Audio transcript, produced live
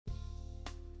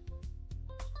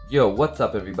Yo, what's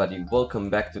up everybody? Welcome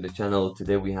back to the channel.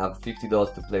 Today we have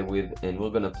 $50 to play with and we're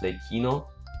gonna play Keno.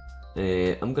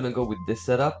 I'm gonna go with this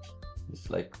setup. It's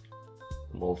like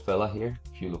an old fella here.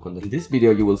 If you look on in this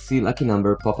video, you will see lucky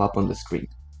number pop up on the screen.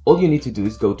 All you need to do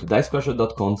is go to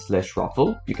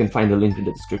dicecrusher.com/raffle. You can find the link in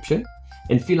the description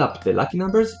and fill up the lucky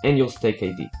numbers and you'll stake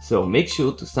AD. So make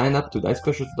sure to sign up to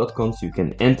dicecrushers.com so you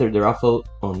can enter the raffle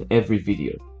on every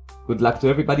video. Good luck to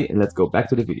everybody and let's go back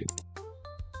to the video.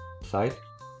 Side.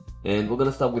 And we're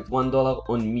gonna start with $1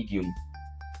 on medium,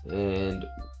 and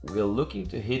we're looking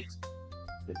to hit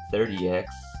the 30x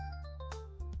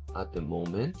at the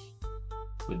moment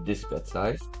with this bet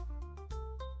size.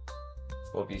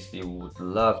 Obviously we would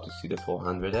love to see the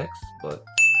 400x, but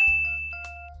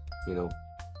you know,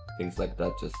 things like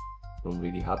that just don't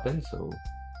really happen, so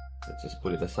let's just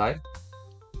put it aside.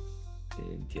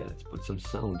 And yeah, let's put some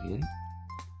sound in.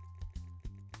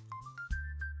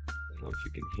 I don't know if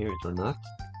you can hear it or not.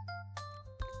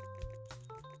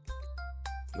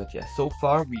 But yeah, so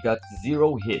far we got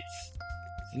 0 hits.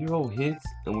 0 hits,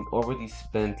 and we already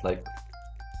spent like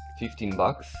 15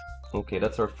 bucks. Okay,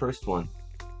 that's our first one.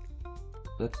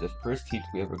 That's the first hit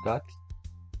we ever got.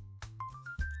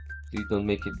 Please don't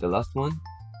make it the last one.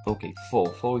 Okay,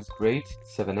 4. 4 is great.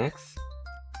 7x.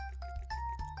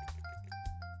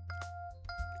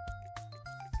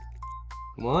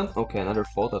 Come on. Okay, another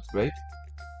 4. That's great.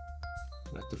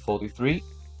 Back to 43.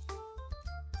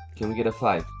 Can we get a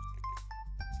 5?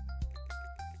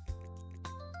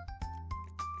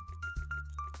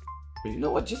 You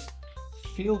know what, just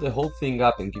fill the whole thing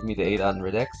up and give me the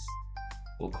 800x.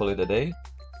 We'll call it a day.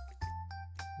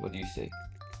 What do you say?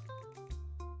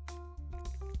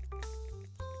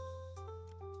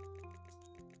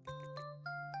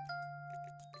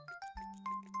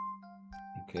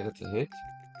 Okay, that's a hit.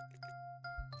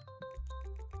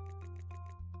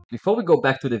 Before we go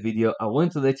back to the video, I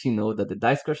want to let you know that the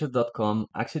dicecrusher.com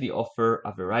actually offer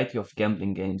a variety of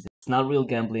gambling games. It's not real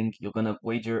gambling. You're gonna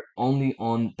wager only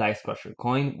on Dice Crusher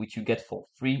coin, which you get for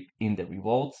free in the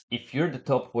rewards. If you're the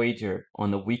top wager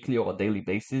on a weekly or a daily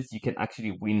basis, you can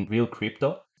actually win real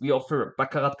crypto. We offer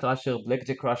Baccarat Crusher,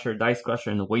 Blackjack Crusher, Dice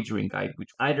Crusher, and a wagering guide,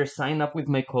 which either sign up with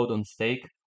my code on stake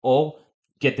or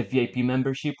get the VIP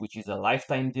membership, which is a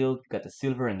lifetime deal. You got the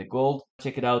silver and the gold.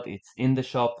 Check it out, it's in the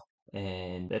shop.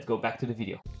 And let's go back to the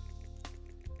video.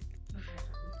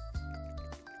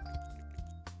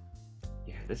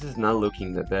 Yeah, this is not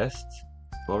looking the best.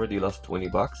 Already lost 20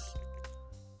 bucks.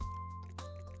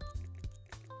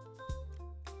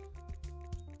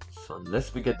 So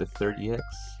unless we get the 30x,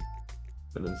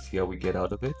 let's see how we get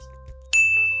out of it.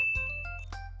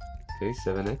 Okay,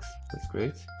 7x, that's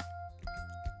great.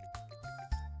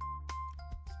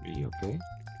 3, okay.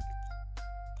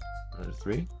 Another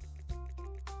 3.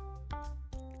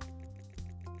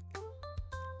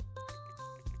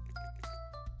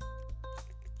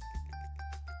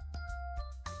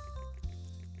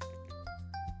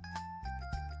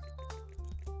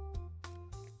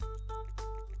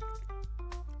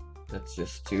 That's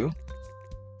just 2.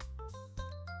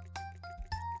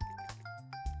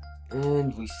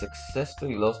 And we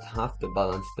successfully lost half the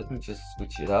balance. Let me just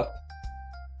switch it up.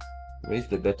 Raise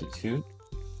the bet to 2.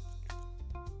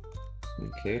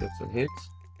 Okay, that's a hit.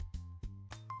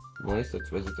 Nice,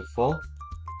 let's raise it to 4.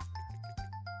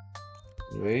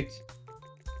 Great.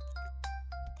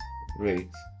 Great.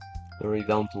 Already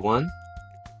down to 1.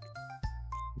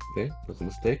 Okay, that's a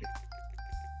mistake.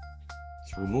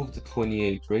 Let's remove the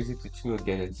 28, raise it to 2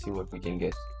 again and see what we can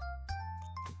get.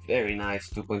 Very nice,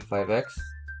 2.5x.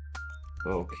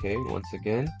 Okay, once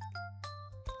again.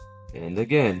 And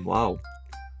again, wow.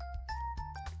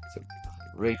 It's a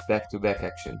great back-to-back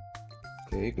action.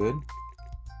 Okay, good.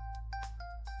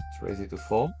 Let's raise it to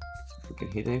 4. See if we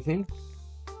can hit anything.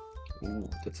 Ooh,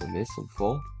 that's a miss on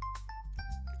 4.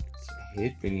 It's a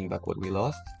hit, bringing back what we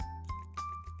lost.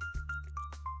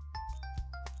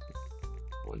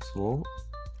 Once more.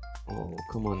 Oh,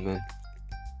 come on, man.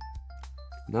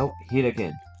 Now, hit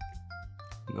again.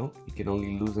 No, you can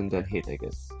only lose and then hit, I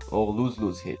guess. Or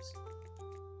lose, hit.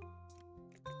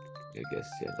 I guess,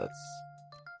 yeah,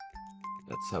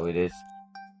 that's how it is.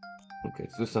 Okay,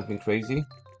 let's do something crazy.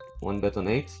 1 bet on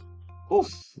 8. Oof,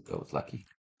 that was lucky.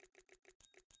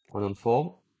 1 on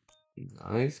 4.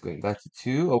 Nice, going back to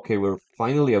 2. Okay, we're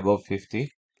finally above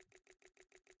 50.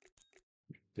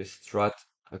 This strat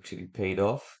actually paid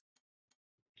off.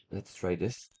 Let's try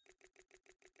this.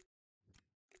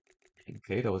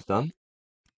 Okay, that was done.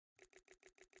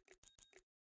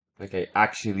 Like I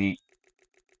actually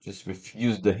just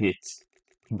refused the hit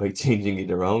by changing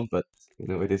it around, but you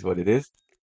know, it is what it is.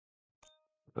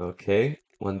 Okay,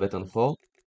 1 bet on 4.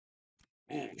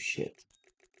 Oh shit.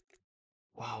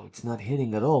 Wow, it's not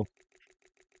hitting at all.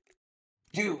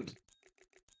 Dude!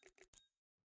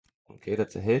 Okay,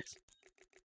 that's a hit.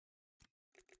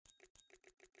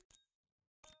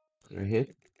 Another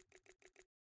hit.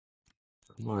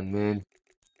 Come on, man.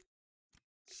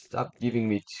 Stop giving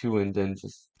me two and then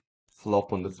just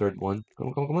flop on the third one. Come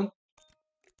on, come on, come on.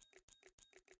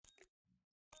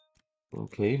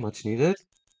 Okay, much needed.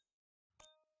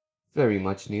 Very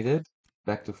much needed.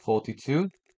 Back to 42.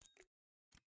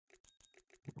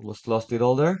 Almost lost it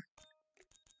all there.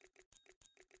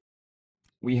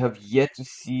 We have yet to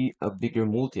see a bigger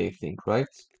multi, I think, right?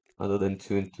 Other than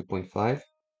 2 and 2.5.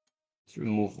 Let's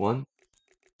remove one.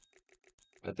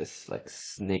 Got this like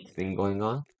snake thing going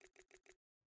on.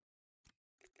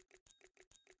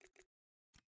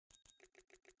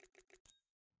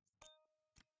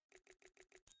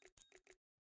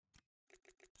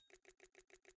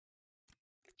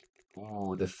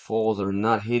 Oh, the falls are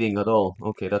not hitting at all.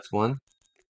 Okay, that's one.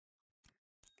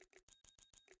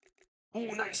 Oh,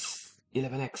 nice.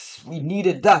 11x. We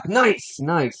needed that. Nice.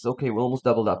 Nice. Okay, we're almost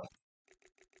doubled up.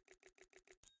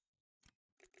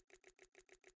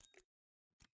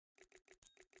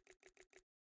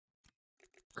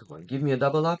 Come on, give me a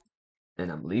double up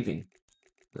and I'm leaving.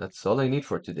 That's all I need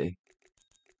for today.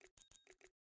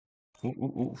 Ooh,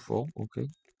 ooh, ooh, fall. Okay.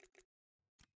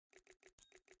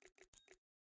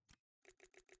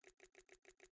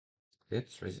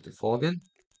 It's ready to fall again.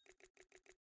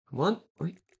 Come on.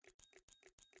 Wait.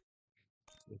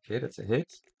 Okay, that's a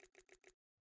hit.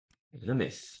 And a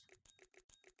miss.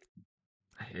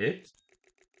 A hit.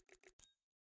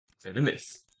 And a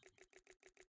miss.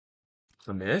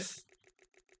 A miss.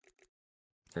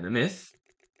 And a miss.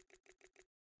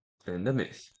 And a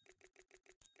miss.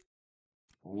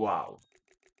 Wow.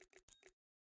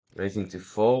 Raising to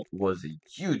 4 was a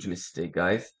huge mistake,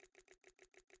 guys.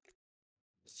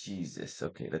 Jesus.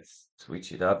 Okay, let's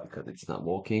switch it up because it's not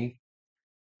working.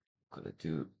 Gonna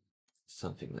do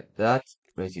something like that.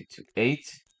 Raise it to 8.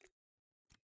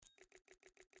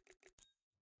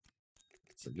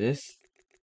 It's a miss.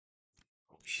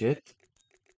 Oh shit.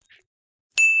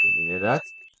 Didn't hear that.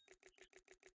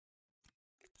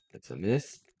 That's a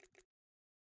miss.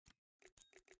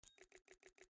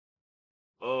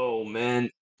 Oh man.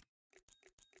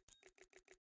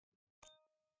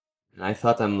 And I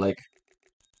thought I'm like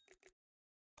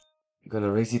gonna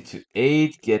raise it to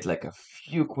 8, get like a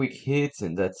few quick hits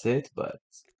and that's it, but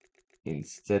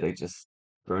instead I just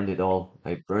burned it all.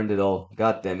 I burned it all.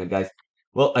 God damn it, guys.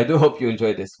 Well, I do hope you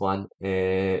enjoyed this one.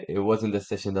 It wasn't the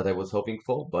session that I was hoping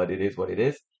for, but it is what it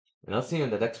is. And I'll see you in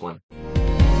the next one.